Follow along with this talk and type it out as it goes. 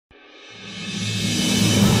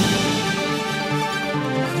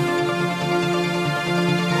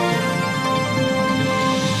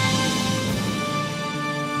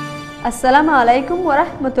Assalamualaikum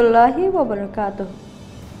warahmatullahi wabarakatuh.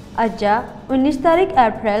 Aja 19 তারিখ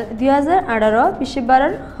April 2018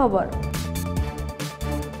 বিশ্ববারের খবর।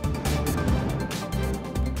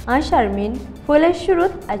 আশারমিন পয়লা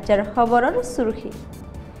শুরুত আজার খবরের সুরখি।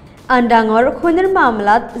 আন্ডাঙর খুনের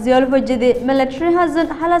মামলাত জিয়ল ফজ্জেদে মিলিটারি হাজন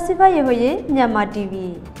হালাসিফাই হয়ে ম্যানমার টিভি।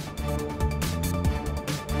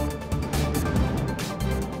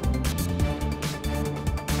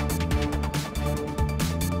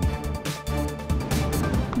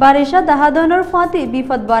 বারিশা দাহাদনের ফাঁতি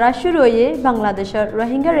বিপদ বাড়া শুরু হয়ে বাংলাদেশের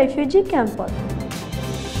রোহিঙ্গা রেফিউজি ক্যাম্পত।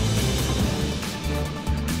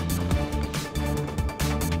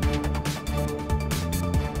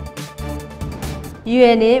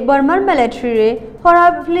 ইউএনএ বর্মার মিলিটারিরে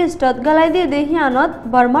খরাব লিস্টত গলাই দিয়ে দেহিয়ানত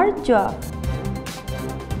বর্মার জবাব।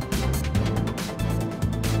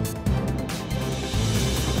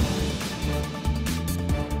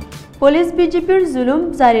 পুলিশ বিজেপির জুলুম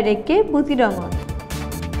জারি রেখে বুতিরঙত।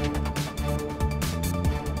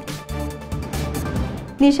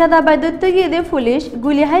 নিষেধাজ্ঞা গিয়ে দে পুলিশ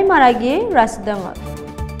গুলিহাই মারা গিয়ে রাশিদঙত।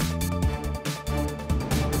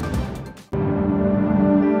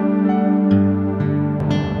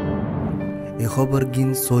 এ খবর গিন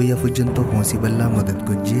সোয়া পর্যন্ত পৌঁছিবাল্লা মদত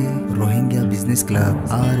করছে রোহিঙ্গা বিজনেস ক্লাব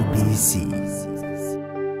RVision।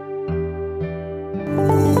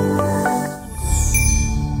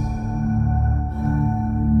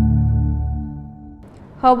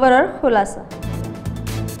 খবরের খুলাসা।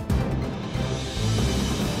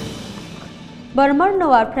 বর্মার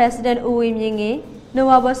নয়া প্রেসিডেন্ট উইমিংয়ে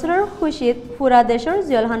নয়া বছরের খুশিত পুরা দেশের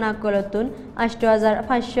জেলখানা কলতুন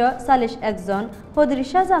 ৮৫৪০ জন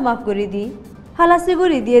হদরিশা জামাফ করে দি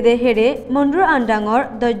হালাসিগুড়ি দিয়ে দে হেরে মন্ডুর আন্ডাঙর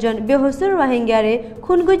 10 জন বেহসুর রোহিঙ্গারে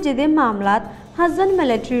খুনগুজ্জে দে মামলাত 5 জন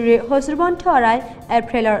মিলিটারিরে হসুরবন ঠরায়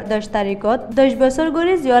এপ্রিলের 10 তারিখত 10 বছর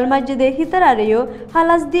গড়ি জিয়াল মাজ্জেদে হিতারারেও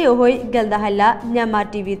হালাস দিয়ে হই গেলদাহাল্লা ম্যানমার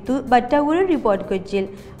টিভি তু বাট্টাগুড়ি রিপোর্ট করছিল।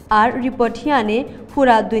 আর রিপোর্ট হিয়ানে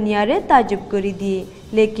পুরা দুনিয়ারে তাজব করে দিয়ে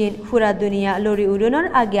লেকিন পুরা দুনিয়া লড়ি উড়ানোর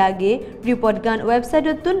আগে রিপোর্ট গান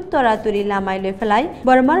ওয়েবসাইটতুন তরাতরি লামাইলে ফেলাই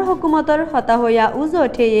বর্মার হুকুমতর হতা হইয়া উজ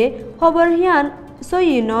ওঠেয়ে খবর হিয়ান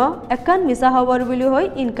সইন একান মিছা খবর বলি হই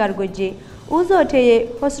ইনকার গজ্জে উজ ওঠেয়ে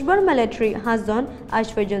হসবর মিলিটারি 5 জন আজ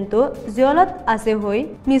পর্যন্ত জিয়লত আছে হই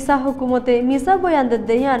মিছা হুকুমতে মিছা বয়ান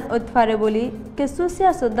দেহিয়ান উৎফারে বলি কেসু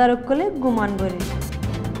সিয়াসতদারকলে গুমান বলে।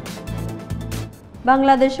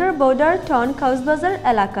 বাংলাদেশের বর্ডার টাউন কাউসবাজার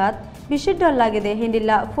এলাকাত বিশেষ ডর লাগে দে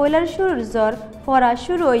হিন্দিল্লা ফয়লার শুরুর জ্বর ফরা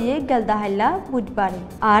শুরু হয়ে গেলদাহাল্লা বুধবারে।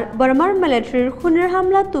 আর বর্মার মিলিটারির খুনের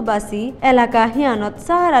হামলা তুবাসি এলাকা হিয়ানত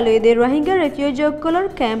সাহারা লইদে রোহিঙ্গা রেফিউজি অকলর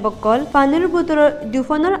ক্যাম্প অকল পানির বুতর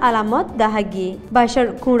দুফনের আলামত দেখা গিয়ে বাসার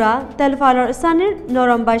কুড়া তেলফালর সানির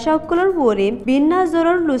নরম বাসা অকলর বোরে বিন্না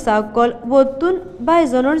জ্বরের লুসা অকল বতুন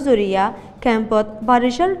 22 জনের জরিয়া ক্যাম্পত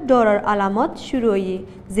বারিশার ডরের আলামত শুরু হয়ে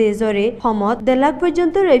যে জ্বরে সমত 1.5 লাখ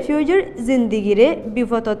পর্যন্ত রেফিউজির জিন্দিগিরে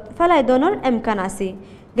বিপদত ফেলাই দনের এমকান আছে।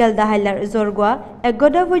 গেলদাহাল্লার জরগোয়া 1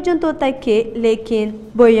 ঘণ্টা পর্যন্ত তাইকে লেকিন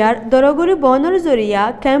বইয়ার দরগুড়ি বনের জরিয়া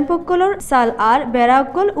ক্যাম্পকলর সাল আর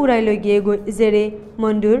বেড়াকল উড়াই লৈ গিয়ে জেরে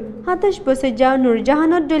মন্ডুর 27 বছর যা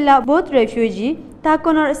নুরজাহানত দল্লা বহুত রেফিউজি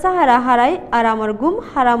তাকনের সাহারা হারাই আরামর গুম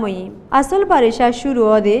হারাময়ী আসল বারিশা শুরু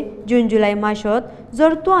হদে জুন জুলাই মাসত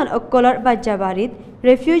জরতুয়ান অকলর বাচ্চা বাড়িত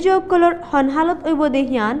রেফিউজি অকলর হনহালত ওইব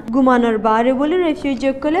দেহিয়ান গুমানোর বারে বলে রেফিউজি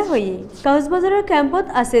অকলে হয়ে কাউসবাজারের ক্যাম্পত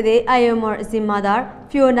আছে দে আইএমর জিম্মাদার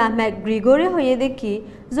ফিওনা ম্যাকগ্রিগরে হয়ে দেখি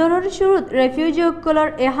জ্বরের শুরুত রেফিউজি অকলর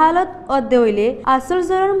এ হালত অদ্দে হইলে আসল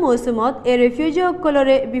জ্বরের মৌসুমত এ রেফিউজি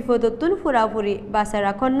অকলরে বিপদতুন ফুরাফুরি বাঁচাই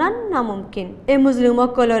রাখন নামুমকিন। এ মুসলিম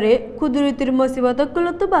অকলরে কুদরতির মুসিবত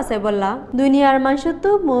অকলতো বাঁচাই বললা দুনিয়ার মানুষত্ব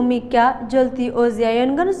মৌমিকা জলতি ও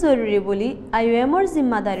জিয়ায়নগণ জরুরি বলি আইএমর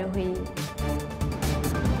জিম্মাদারে হয়ে।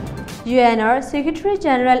 ইউএনর সেক্রেটারি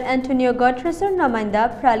জেনারেল অ্যান্টনিও গুটেরেসের নমাইন্দা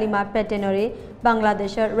প্রালিমা পেটেনরে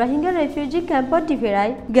বাংলাদেশের রোহিঙ্গা রেফিউজি ক্যাম্পত ডিফেরাই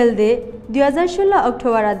গেলদে 2016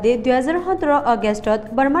 অক্টোবর আদে 2017 অগস্টত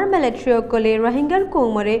বর্মার মিলিটারি অকলে রোহিঙ্গার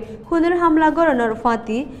কৌমরে খুনের হামলা গড়নের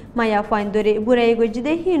ফাঁতি মায়া ফাইন্দরে বুড়াই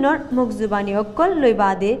গজ্জিদে হিনর মুখজুবানি অকল লৈ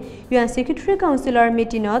বাদে ইউএন সেক্রেটারি কাউন্সিলর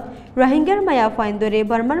মিটিনত রোহিঙ্গার মায়া ফাইন্দরে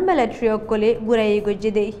বর্মার মিলিটারি অকলে বুড়াই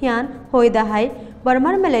গজ্জিদে হিয়ান হইদাহাই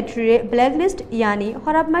বর্মার মিলিটারিরে ব্ল্যাকলিস্ট यानी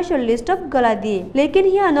खराब माशर लिस्ट ऑफ गला दिए लेकिन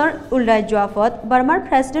हियानर उल्टा जवाफत बर्मार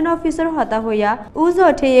प्रेसिडेंट ऑफिसर हता होया उज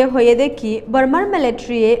ओठेये होये देखी बर्मार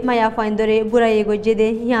मिलिटारिये माया फाइंदरे बुराये गजे दे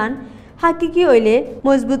हियान হাকিকি হইলে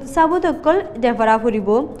মজবুত সাবুত অকল ডেফারা ফুরিব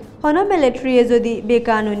হন মিলিটারিয়ে যদি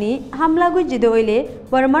বেকানুনি হামলা গুজিদে হইলে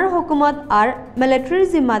বর্মার হুকুমত আর মিলিটারির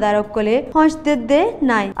জিম্মাদার অকলে হস্তে দে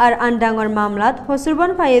নাই আর আন্ডাঙর মামলাত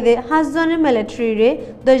হসুরবন ফাইদে 5 জনের মিলিটারিরে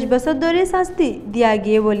 10 বছর ধরে শাস্তি দিয়া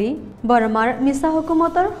গিয়ে বলি বর্মার মিছা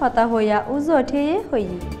হুকুমতর হতা হইয়া উজঠেয়ে হই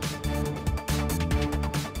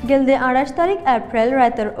গেলদে 28 তারিখ এপ্রিল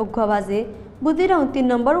রাতের 11 বাজে বুদিরং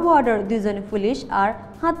 3 নম্বর ওয়ার্ডের 2 জন পুলিশ আর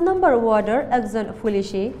 7 নম্বর ওয়ার্ডের একজন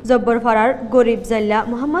পুলিশে জব্বরপাড়ার গরিব জাল্লা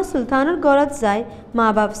মোহাম্মদ সুলতানের গরত যায় মা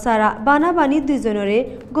বাপ সারা বানাবানি 2 জনরে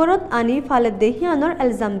গরত আনি ফালেদ দেহিয়ানোর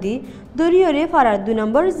এলজাম দি দরিয়রে ফারার 2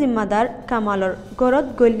 নম্বর জিম্মাদার কামালর গরত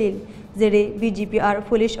গল্লিল যেরে বিজেপি আর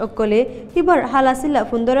পুলিশ অকলে হিবার হালাসিল্লা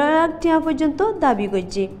 15 লাখ টিয়া পর্যন্ত দাবি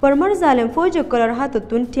করছে বর্মার জালেম ফৌজ অকলের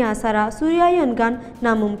হাততুন টিয়া সারা সুরিয়ায়ন গান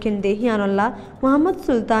নামুমকিন দে হিয়ানল্লাহ মোহাম্মদ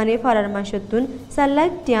সুলতানে ফারার মাসতুন 4 লাখ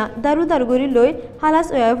টিয়া দারুদার গরি লই হালাস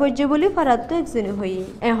ওয়া ফৌজে বলি ফারাত তো একজনে হই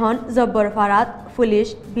এখন জব্বর ফারাত পুলিশ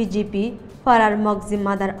বিজেপি ফারার মগ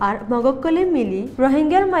জিম্মাদার আর মগকলে মিলি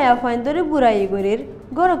রোহিঙ্গার মায়া ফাইন্দরে বুড়াই গরের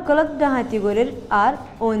গরকলত ডাহাতি গরের আর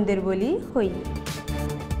ওনদের বলি হই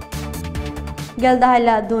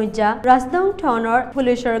গেলদাহাইলা দুইজা রাজদাং টাউনৰ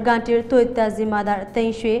পুলিশৰ গাঁটিৰ তৈতা জিম্মাদাৰ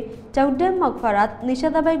তেইশে চৌডে মগফাৰাত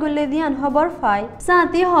নিষেধাবাই গলে দিয়ান খবৰ ফাই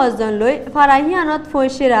সাঁতি হজন লৈ ফাৰাহিয়ানত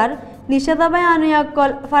ফৈছিৰাৰ নিষেধাবাই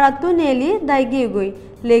আনুয়াকল ফাৰাতু নেলি দাইগি গই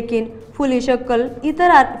লেকিন পুলিশকল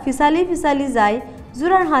ইতৰাৰ ফিসালি যায়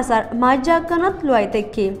জুৰাৰ হাসাৰ মাজাকানত লোৱাই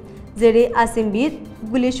তেকি যেৰে আসিমবিদ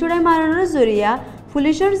গুলি ছুৰাই মাৰণৰ জৰিয়া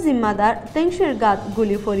পুলিশের জিম্মাদার তেংশের গাত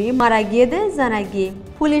গুলি ফরি মারা গিয়ে দে জানা গিয়ে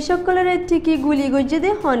পুলিশ সকলের ঠিকই গুলি গজ্জে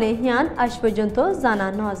দে হনে হিয়ান আজ পর্যন্ত জানা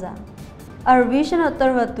নজা RVision উত্তর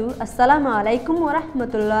হতু আসসালামু আলাইকুম ওয়া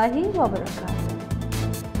রাহমাতুল্লাহি ওয়া বারাকাতুহু।